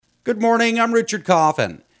Good morning, I'm Richard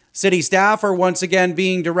Coffin. City staff are once again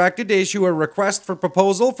being directed to issue a request for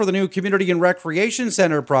proposal for the new Community and Recreation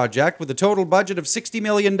Centre project with a total budget of $60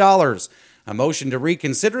 million. A motion to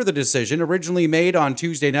reconsider the decision originally made on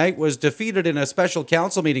Tuesday night was defeated in a special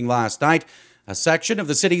council meeting last night. A section of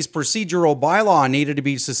the city's procedural bylaw needed to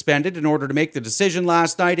be suspended in order to make the decision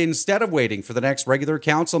last night instead of waiting for the next regular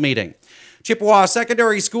council meeting. Chippewa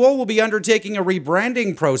Secondary School will be undertaking a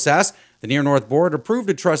rebranding process. The Near North Board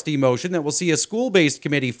approved a trustee motion that will see a school-based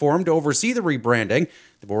committee formed to oversee the rebranding.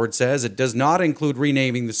 The board says it does not include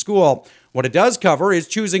renaming the school. What it does cover is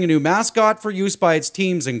choosing a new mascot for use by its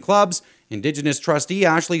teams and clubs. Indigenous trustee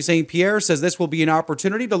Ashley St. Pierre says this will be an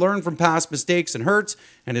opportunity to learn from past mistakes and hurts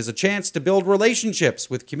and is a chance to build relationships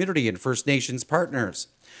with community and First Nations partners.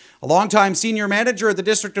 A longtime senior manager at the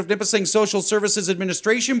District of Nipissing Social Services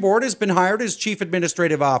Administration Board has been hired as Chief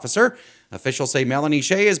Administrative Officer. Officials say Melanie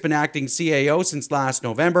Shea has been acting CAO since last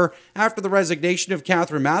November after the resignation of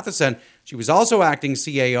Catherine Matheson. She was also acting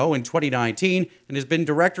CAO in 2019 and has been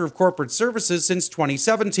Director of Corporate Services since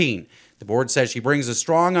 2017. The board says she brings a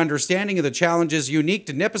strong understanding of the challenges unique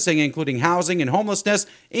to Nipissing, including housing and homelessness,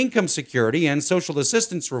 income security, and social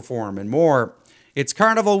assistance reform, and more. It's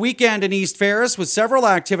Carnival weekend in East Ferris with several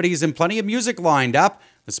activities and plenty of music lined up.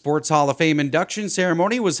 The Sports Hall of Fame induction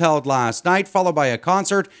ceremony was held last night, followed by a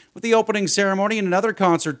concert with the opening ceremony and another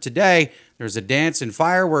concert today. There's a dance and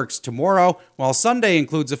fireworks tomorrow, while Sunday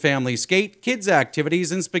includes a family skate, kids'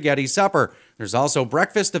 activities, and spaghetti supper. There's also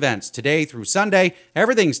breakfast events today through Sunday.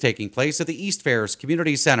 Everything's taking place at the East Ferris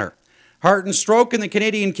Community Centre. Heart and Stroke and the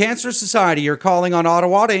Canadian Cancer Society are calling on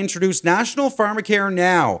Ottawa to introduce National Pharmacare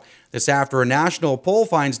now. This after a national poll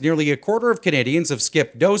finds nearly a quarter of Canadians have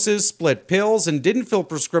skipped doses, split pills, and didn't fill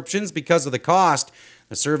prescriptions because of the cost.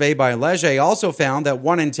 A survey by Leger also found that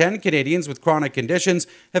 1 in 10 Canadians with chronic conditions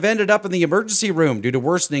have ended up in the emergency room due to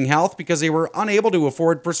worsening health because they were unable to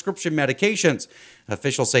afford prescription medications.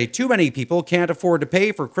 Officials say too many people can't afford to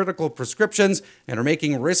pay for critical prescriptions and are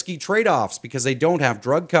making risky trade-offs because they don't have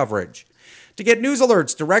drug coverage. To get news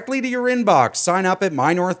alerts directly to your inbox, sign up at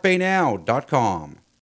mynorthbaynow.com.